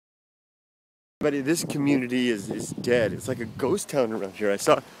But this community is dead. It's like a ghost town around here. I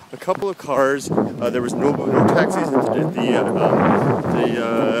saw a couple of cars. There was no taxis at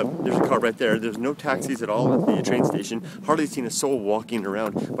there's a car right there. There's no taxis at all at the train station. Hardly seen a soul walking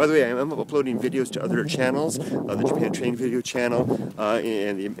around. By the way, I'm uploading videos to other channels, the Japan Train video channel,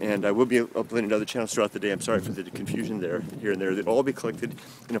 and I will be uploading to other channels throughout the day. I'm sorry for the confusion there, here and there. They'll all be collected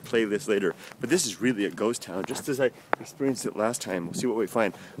in a playlist later. But this is really a ghost town, just as I experienced it last time. We'll see what we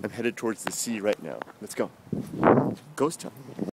find. I'm headed towards the sea right now. Let's go. Ghost town.